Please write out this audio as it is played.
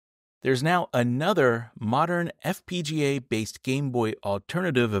There's now another modern FPGA-based Game Boy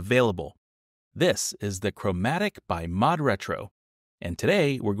alternative available. This is the Chromatic by ModRetro, and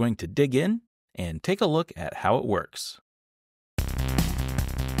today we're going to dig in and take a look at how it works.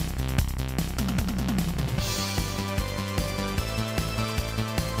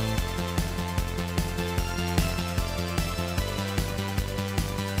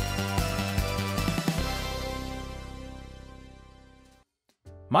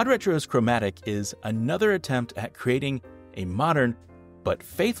 ModRetro's Chromatic is another attempt at creating a modern but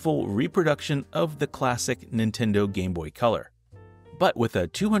faithful reproduction of the classic Nintendo Game Boy Color. But with a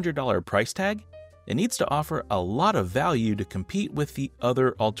 $200 price tag, it needs to offer a lot of value to compete with the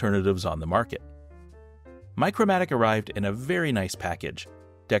other alternatives on the market. My Chromatic arrived in a very nice package,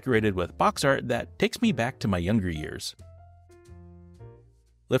 decorated with box art that takes me back to my younger years.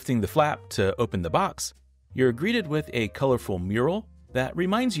 Lifting the flap to open the box, you're greeted with a colorful mural that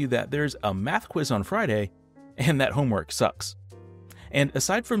reminds you that there's a math quiz on Friday and that homework sucks. And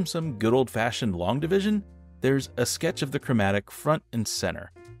aside from some good old-fashioned long division, there's a sketch of the Chromatic front and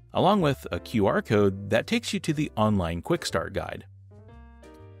center, along with a QR code that takes you to the online Quick Start guide.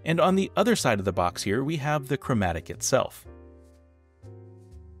 And on the other side of the box here, we have the Chromatic itself.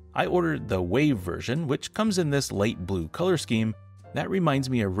 I ordered the Wave version, which comes in this light blue color scheme that reminds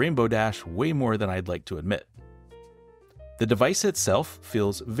me of Rainbow Dash way more than I'd like to admit. The device itself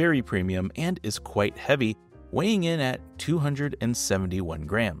feels very premium and is quite heavy, weighing in at 271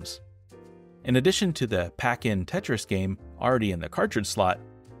 grams. In addition to the pack-in Tetris game already in the cartridge slot,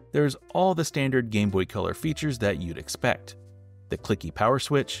 there's all the standard Game Boy Color features that you'd expect. The clicky power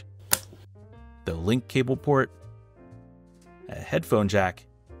switch, the link cable port, a headphone jack,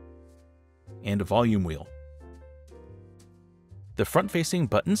 and a volume wheel. The front-facing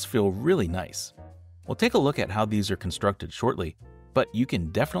buttons feel really nice. We'll take a look at how these are constructed shortly, but you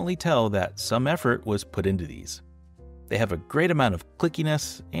can definitely tell that some effort was put into these. They have a great amount of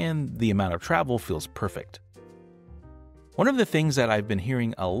clickiness, and the amount of travel feels perfect. One of the things that I've been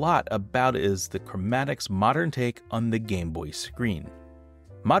hearing a lot about is the Chromatic's modern take on the Game Boy screen.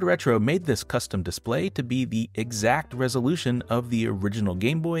 ModRetro made this custom display to be the exact resolution of the original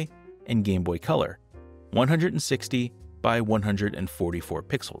Game Boy and Game Boy Color, 160 by 144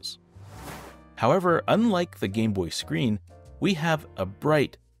 pixels. However, unlike the Game Boy screen, we have a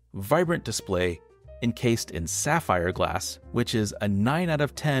bright, vibrant display encased in sapphire glass, which is a 9 out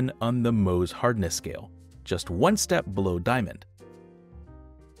of 10 on the Mohs hardness scale, just one step below diamond.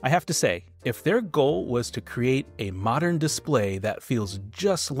 I have to say, if their goal was to create a modern display that feels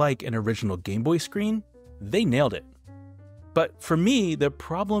just like an original Game Boy screen, they nailed it. But for me, the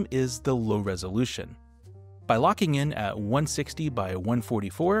problem is the low resolution. By locking in at 160 by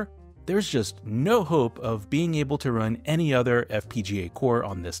 144, there's just no hope of being able to run any other FPGA core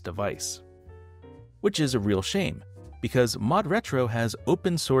on this device. Which is a real shame, because ModRetro has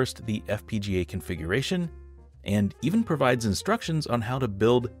open-sourced the FPGA configuration and even provides instructions on how to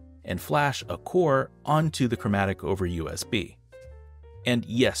build and flash a core onto the Chromatic over USB. And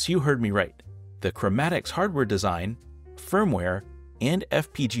yes, you heard me right. The Chromatic's hardware design, firmware, and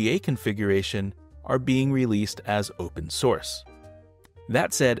FPGA configuration are being released as open source.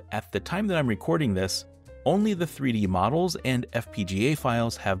 That said, at the time that I'm recording this, only the 3D models and FPGA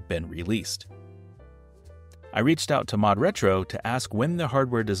files have been released. I reached out to ModRetro to ask when the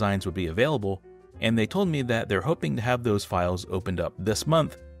hardware designs would be available, and they told me that they're hoping to have those files opened up this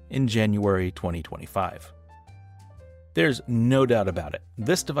month in January 2025. There's no doubt about it,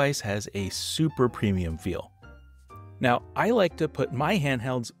 this device has a super premium feel. Now, I like to put my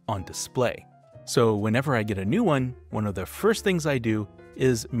handhelds on display, so whenever I get a new one of the first things I do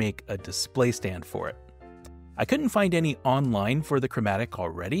is make a display stand for it. I couldn't find any online for the Chromatic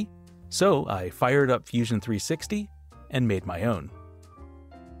already, so I fired up Fusion 360 and made my own.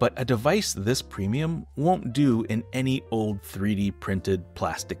 But a device this premium won't do in any old 3D printed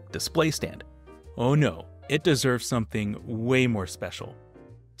plastic display stand. Oh no, it deserves something way more special.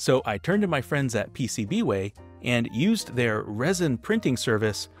 So I turned to my friends at PCBWay and used their resin printing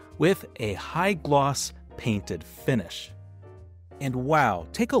service with a high gloss painted finish. And wow,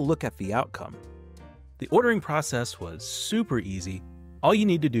 take a look at the outcome. The ordering process was super easy. All you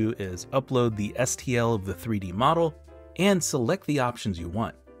need to do is upload the STL of the 3D model and select the options you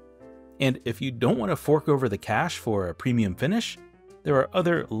want. And if you don't want to fork over the cash for a premium finish, there are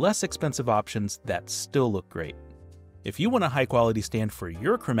other less expensive options that still look great. If you want a high quality stand for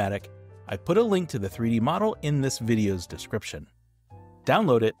your Chromatic, I put a link to the 3D model in this video's description.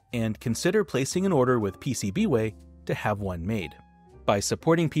 Download it and consider placing an order with PCBWay to have one made. By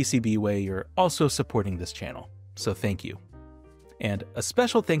supporting PCBWay, you're also supporting this channel, so thank you. And a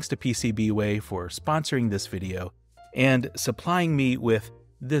special thanks to PCBWay for sponsoring this video and supplying me with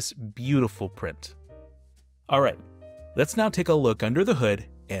this beautiful print. Alright, let's now take a look under the hood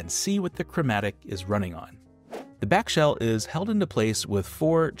and see what the Chromatic is running on. The back shell is held into place with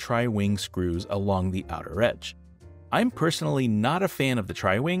 4 tri-wing screws along the outer edge. I'm personally not a fan of the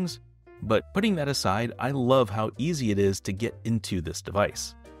tri-wings, but putting that aside, I love how easy it is to get into this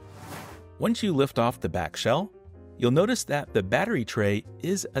device. Once you lift off the back shell, you'll notice that the battery tray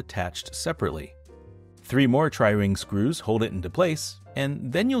is attached separately. 3 more tri-wing screws hold it into place,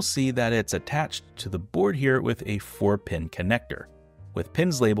 and then you'll see that it's attached to the board here with a 4-pin connector, with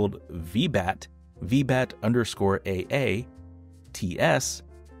pins labeled VBAT, VBAT_AA, TS,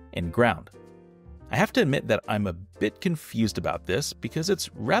 and ground. I have to admit that I'm a bit confused about this because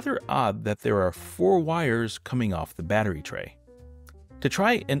it's rather odd that there are 4 wires coming off the battery tray. To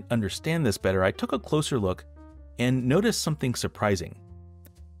try and understand this better, I took a closer look and noticed something surprising.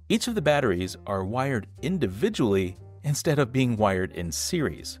 Each of the batteries are wired individually instead of being wired in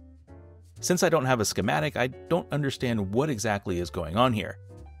series. Since I don't have a schematic, I don't understand what exactly is going on here.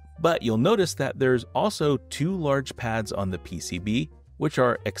 But you'll notice that there's also 2 large pads on the PCB which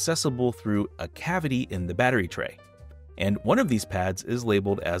are accessible through a cavity in the battery tray. And one of these pads is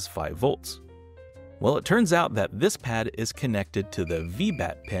labeled as 5 volts. Well, it turns out that this pad is connected to the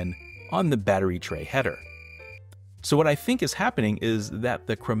VBAT pin on the battery tray header. So what I think is happening is that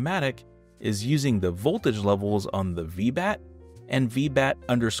the Chromatic is using the voltage levels on the VBAT and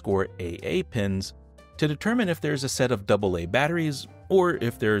VBAT_AA pins to determine if there's a set of AA batteries or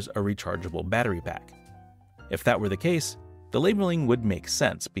if there's a rechargeable battery pack. If that were the case, the labeling would make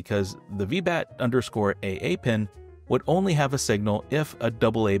sense because the VBAT_AA pin would only have a signal if a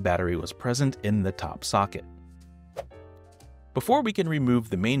AA battery was present in the top socket. Before we can remove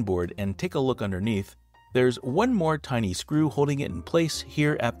the main board and take a look underneath, there's one more tiny screw holding it in place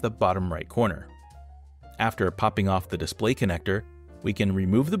here at the bottom right corner. After popping off the display connector, we can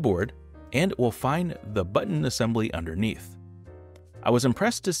remove the board and we'll find the button assembly underneath. I was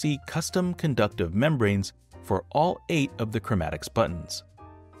impressed to see custom conductive membranes for all 8 of the Chromatic's buttons.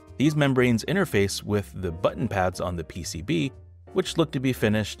 These membranes interface with the button pads on the PCB, which look to be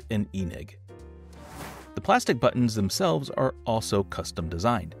finished in ENIG. The plastic buttons themselves are also custom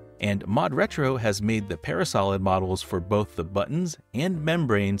designed, and ModRetro has made the Parasolid models for both the buttons and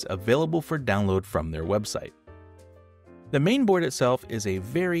membranes available for download from their website. The main board itself is a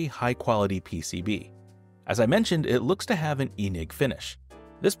very high-quality PCB. As I mentioned, it looks to have an ENIG finish.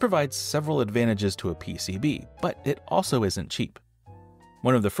 This provides several advantages to a PCB, but it also isn't cheap.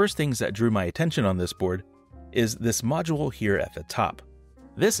 One of the first things that drew my attention on this board is this module here at the top.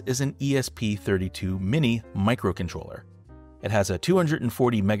 This is an ESP32 mini microcontroller. It has a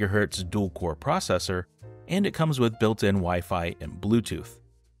 240 MHz dual-core processor, and it comes with built-in Wi-Fi and Bluetooth.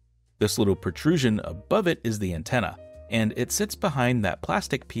 This little protrusion above it is the antenna, and it sits behind that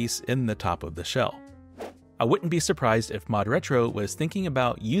plastic piece in the top of the shell. I wouldn't be surprised if ModRetro was thinking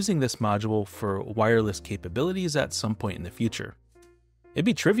about using this module for wireless capabilities at some point in the future. It'd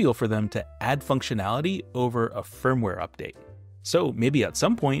be trivial for them to add functionality over a firmware update. So maybe at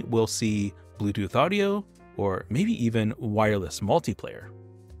some point we'll see Bluetooth audio, or maybe even wireless multiplayer.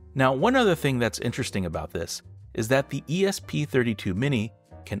 Now, one other thing that's interesting about this is that the ESP32 Mini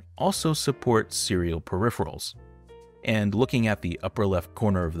can also support serial peripherals. And looking at the upper left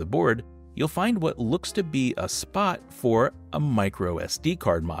corner of the board, you'll find what looks to be a spot for a micro SD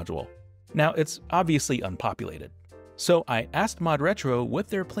card module. Now, it's obviously unpopulated, so I asked ModRetro what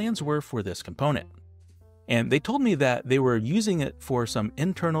their plans were for this component. And they told me that they were using it for some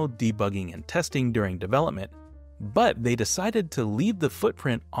internal debugging and testing during development, but they decided to leave the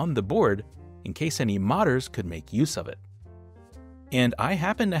footprint on the board in case any modders could make use of it. And I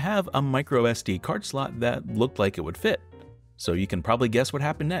happen to have a micro SD card slot that looked like it would fit, so you can probably guess what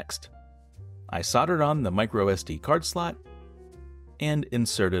happened next. I soldered on the micro SD card slot and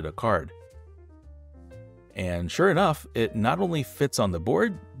inserted a card. And sure enough, it not only fits on the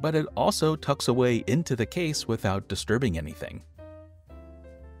board, but it also tucks away into the case without disturbing anything.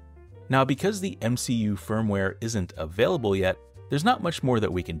 Now, because the MCU firmware isn't available yet, there's not much more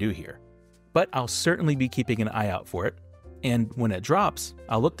that we can do here. But I'll certainly be keeping an eye out for it, and when it drops,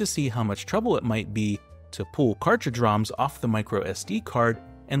 I'll look to see how much trouble it might be to pull cartridge ROMs off the micro SD card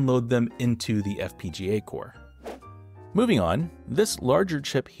and load them into the FPGA core. Moving on, this larger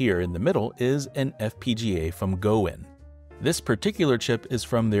chip here in the middle is an FPGA from Gowin. This particular chip is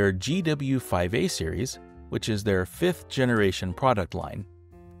from their GW5A series, which is their 5th generation product line.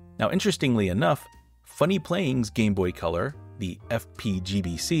 Now, interestingly enough, Funny Playing's Game Boy Color, the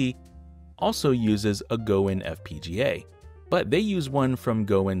FPGBC, also uses a Gowin FPGA, but they use one from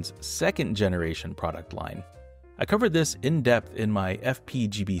Gowin's second generation product line. I covered this in depth in my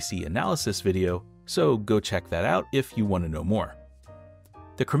FPGBC analysis video, so go check that out if you want to know more.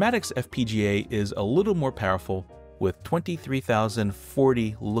 The Chromatic's FPGA is a little more powerful with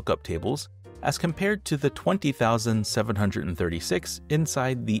 23,040 lookup tables as compared to the 20,736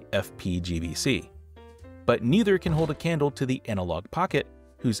 inside the FPGBC. But neither can hold a candle to the Analog Pocket,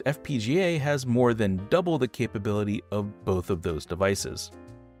 whose FPGA has more than double the capability of both of those devices.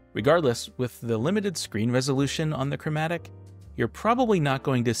 Regardless, with the limited screen resolution on the Chromatic, you're probably not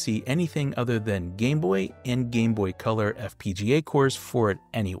going to see anything other than Game Boy and Game Boy Color FPGA cores for it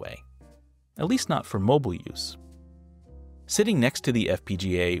anyway. At least not for mobile use. Sitting next to the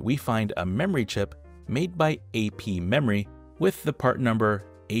FPGA, we find a memory chip made by AP Memory with the part number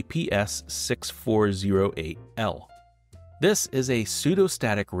APS6408L. This is a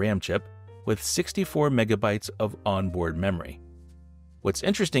pseudo-static RAM chip with 64 megabytes of onboard memory. What's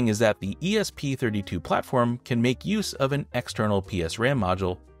interesting is that the ESP32 platform can make use of an external PSRAM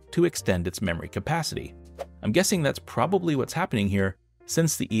module to extend its memory capacity. I'm guessing that's probably what's happening here,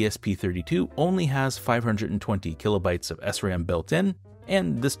 since the ESP32 only has 520 kilobytes of SRAM built in,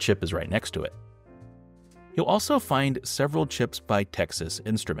 and this chip is right next to it. You'll also find several chips by Texas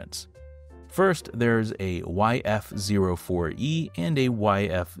Instruments. First, there's a YF04E and a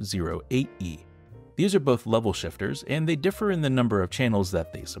YF08E. These are both level shifters, and they differ in the number of channels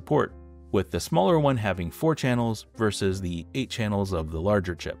that they support, with the smaller one having 4 channels versus the 8 channels of the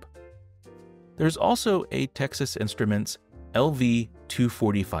larger chip. There's also a Texas Instruments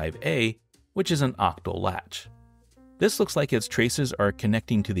LV245A, which is an octal latch. This looks like its traces are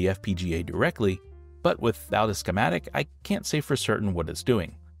connecting to the FPGA directly, but without a schematic, I can't say for certain what it's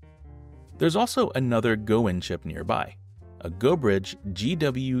doing. There's also another Gowin chip nearby, a GoBridge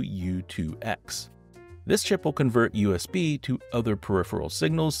GWU2X. This chip will convert USB to other peripheral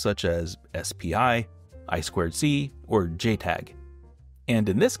signals such as SPI, I2C, or JTAG. And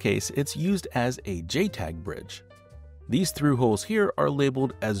in this case, it's used as a JTAG bridge. These through holes here are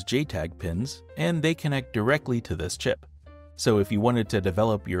labeled as JTAG pins, and they connect directly to this chip. So if you wanted to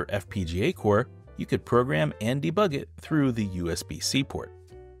develop your FPGA core, you could program and debug it through the USB-C port.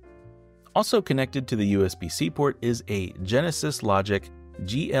 Also connected to the USB-C port is a Genesis Logic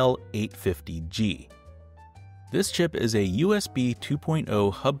GL850G. This chip is a USB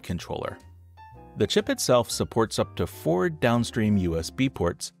 2.0 hub controller. The chip itself supports up to 4 downstream USB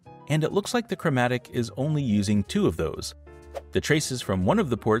ports, and it looks like the Chromatic is only using 2 of those. The traces from one of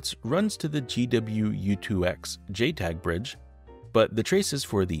the ports runs to the GWU2X JTAG bridge, but the traces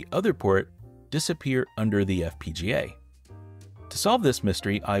for the other port disappear under the FPGA. To solve this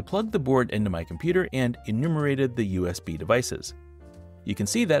mystery, I plugged the board into my computer and enumerated the USB devices. You can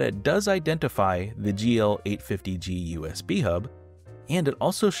see that it does identify the GL850G USB hub, and it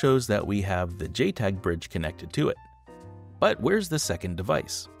also shows that we have the JTAG bridge connected to it. But where's the second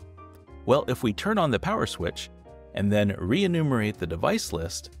device? Well, if we turn on the power switch and then re-enumerate the device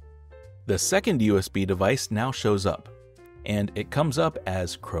list, the second USB device now shows up, and it comes up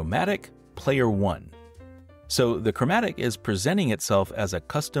as Chromatic Player 1. So the Chromatic is presenting itself as a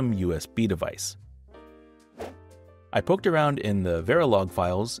custom USB device. I poked around in the Verilog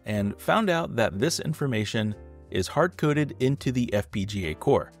files and found out that this information is hard-coded into the FPGA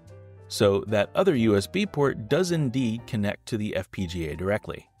core, so that other USB port does indeed connect to the FPGA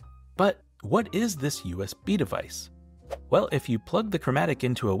directly. But what is this USB device? Well, if you plug the Chromatic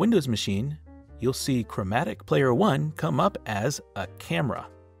into a Windows machine, you'll see Chromatic Player 1 come up as a camera.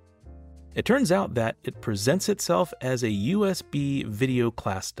 It turns out that it presents itself as a USB video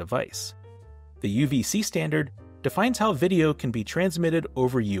class device. The UVC standard defines how video can be transmitted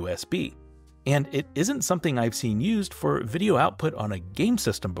over USB, and it isn't something I've seen used for video output on a game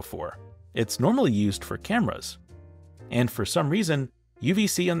system before. It's normally used for cameras. And for some reason,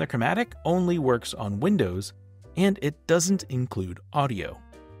 UVC on the Chromatic only works on Windows, and it doesn't include audio.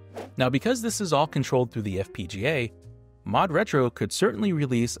 Now, because this is all controlled through the FPGA, ModRetro could certainly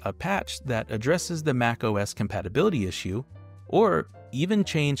release a patch that addresses the macOS compatibility issue, or even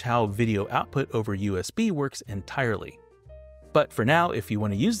change how video output over USB works entirely. But for now, if you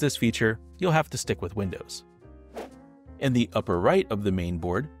want to use this feature, you'll have to stick with Windows. In the upper right of the main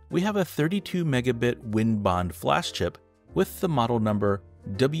board, we have a 32 megabit WinBond flash chip with the model number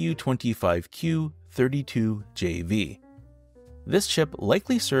W25Q32JV. This chip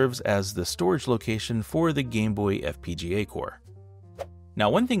likely serves as the storage location for the Game Boy FPGA core.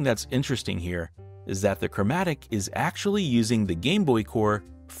 Now, one thing that's interesting here is that the Chromatic is actually using the Game Boy core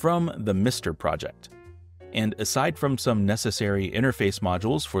from the Mister project. And aside from some necessary interface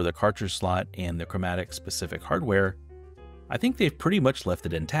modules for the cartridge slot and the Chromatic specific hardware, I think they've pretty much left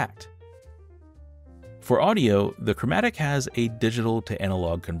it intact. For audio, the Chromatic has a digital to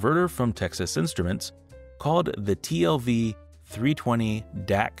analog converter from Texas Instruments called the TLV 320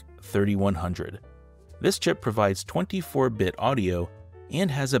 DAC 3100. This chip provides 24-bit audio and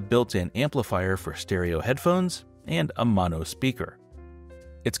has a built-in amplifier for stereo headphones and a mono speaker.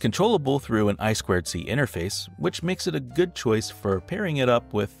 It's controllable through an I2C interface, which makes it a good choice for pairing it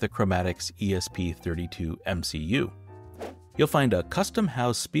up with the Chromatic's ESP32 MCU. You'll find a custom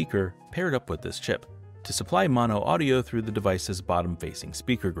housed speaker paired up with this chip to supply mono audio through the device's bottom-facing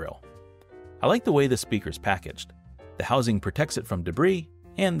speaker grill. I like the way the speaker's packaged. The housing protects it from debris,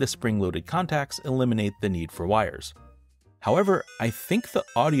 and the spring-loaded contacts eliminate the need for wires. However, I think the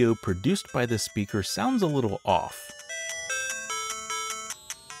audio produced by this speaker sounds a little off.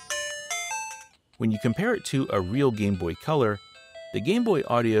 When you compare it to a real Game Boy Color, the Game Boy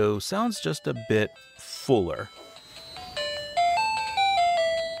audio sounds just a bit fuller.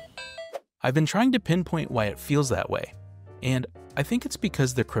 I've been trying to pinpoint why it feels that way, and I think it's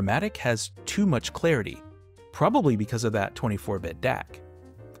because the Chromatic has too much clarity, probably because of that 24-bit DAC.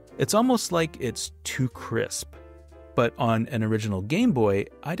 It's almost like it's too crisp, but on an original Game Boy,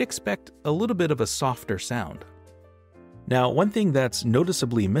 I'd expect a little bit of a softer sound. Now, one thing that's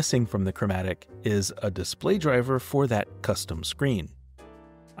noticeably missing from the Chromatic is a display driver for that custom screen.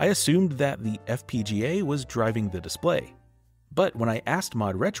 I assumed that the FPGA was driving the display, but when I asked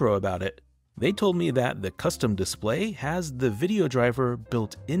ModRetro about it, they told me that the custom display has the video driver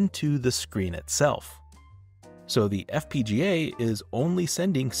built into the screen itself. So the FPGA is only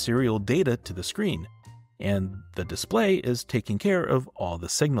sending serial data to the screen, and the display is taking care of all the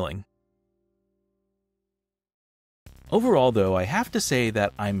signaling. Overall though, I have to say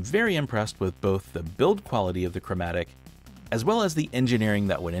that I'm very impressed with both the build quality of the Chromatic, as well as the engineering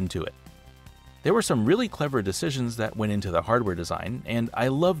that went into it. There were some really clever decisions that went into the hardware design, and I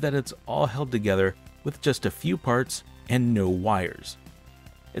love that it's all held together with just a few parts and no wires.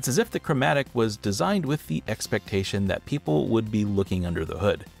 It's as if the Chromatic was designed with the expectation that people would be looking under the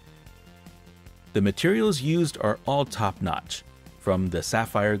hood. The materials used are all top-notch, from the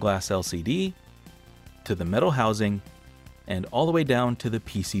sapphire glass LCD, to the metal housing, and all the way down to the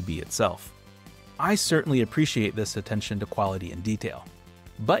PCB itself. I certainly appreciate this attention to quality and detail,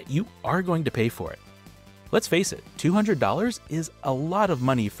 but you are going to pay for it. Let's face it, $200 is a lot of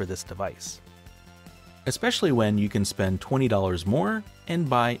money for this device, especially when you can spend $20 more and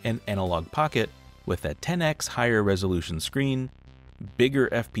buy an analog pocket with a 10x higher resolution screen, bigger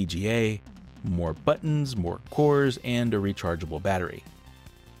FPGA, more buttons, more cores, and a rechargeable battery.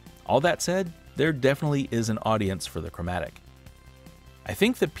 All that said, there definitely is an audience for the Chromatic. I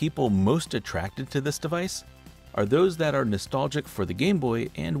think the people most attracted to this device are those that are nostalgic for the Game Boy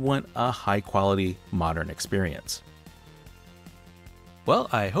and want a high-quality, modern experience. Well,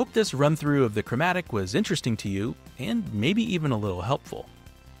 I hope this run-through of the Chromatic was interesting to you and maybe even a little helpful.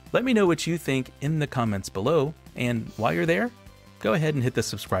 Let me know what you think in the comments below, and while you're there, go ahead and hit the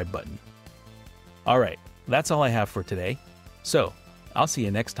subscribe button. Alright, that's all I have for today, so I'll see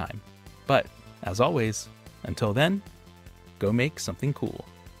you next time. But, as always, until then, go make something cool.